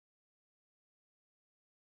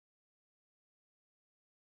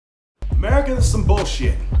America is some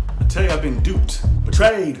bullshit. I tell you, I've been duped,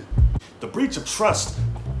 betrayed. The breach of trust,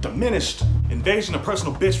 diminished, invasion of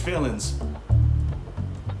personal bitch feelings.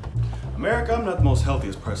 America, I'm not the most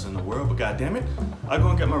healthiest person in the world, but goddammit, I go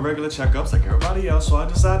and get my regular checkups like everybody else, so I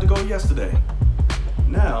decided to go yesterday.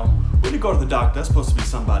 Now, when you go to the doctor, that's supposed to be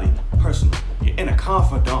somebody personal, your inner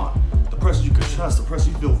confidant, the person you can trust, the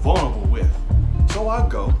person you feel vulnerable with. So I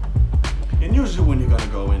go, and usually when you're gonna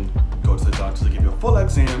go to the doctor to give you a full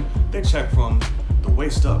exam, they check from the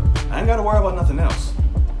waist up. I ain't gotta worry about nothing else.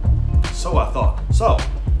 So I thought. So,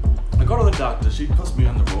 I go to the doctor, she puts me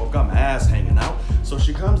on the robe, got my ass hanging out. So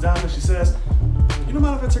she comes down and she says, "You don't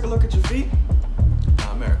mind if I take a look at your feet?"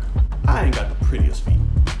 Now, America, I ain't got the prettiest feet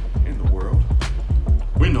in the world.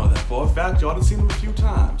 We know that for a fact, y'all done seen them a few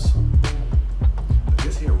times. But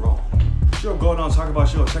this here wrong. She'll go down and talk about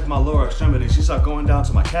she'll check my lower extremities. She start going down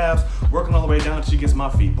to my calves, working all the way down until she gets my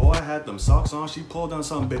feet. Boy, I had them socks on. She pulled them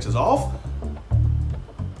some bitches off.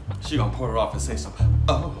 She gonna pull it off and say something.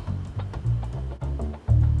 Oh.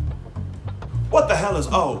 What the hell is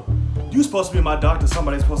oh? You supposed to be my doctor,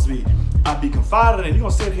 somebody's supposed to be, I'd be confided in. You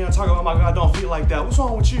gonna sit here and talk about my God, don't feel like that. What's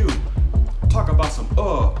wrong with you? Talk about some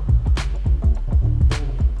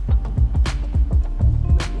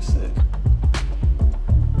Make me sick.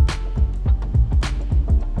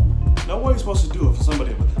 Now what are you supposed to do if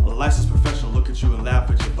somebody, a licensed professional, look at you and laugh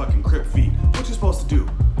at your fucking crip feet? What you supposed to do?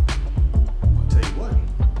 I'll tell you what,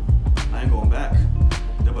 I ain't going back.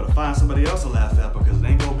 They better find somebody else to laugh at because it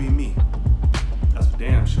ain't gonna be me. That's for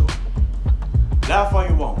damn sure. Laugh all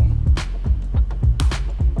you want.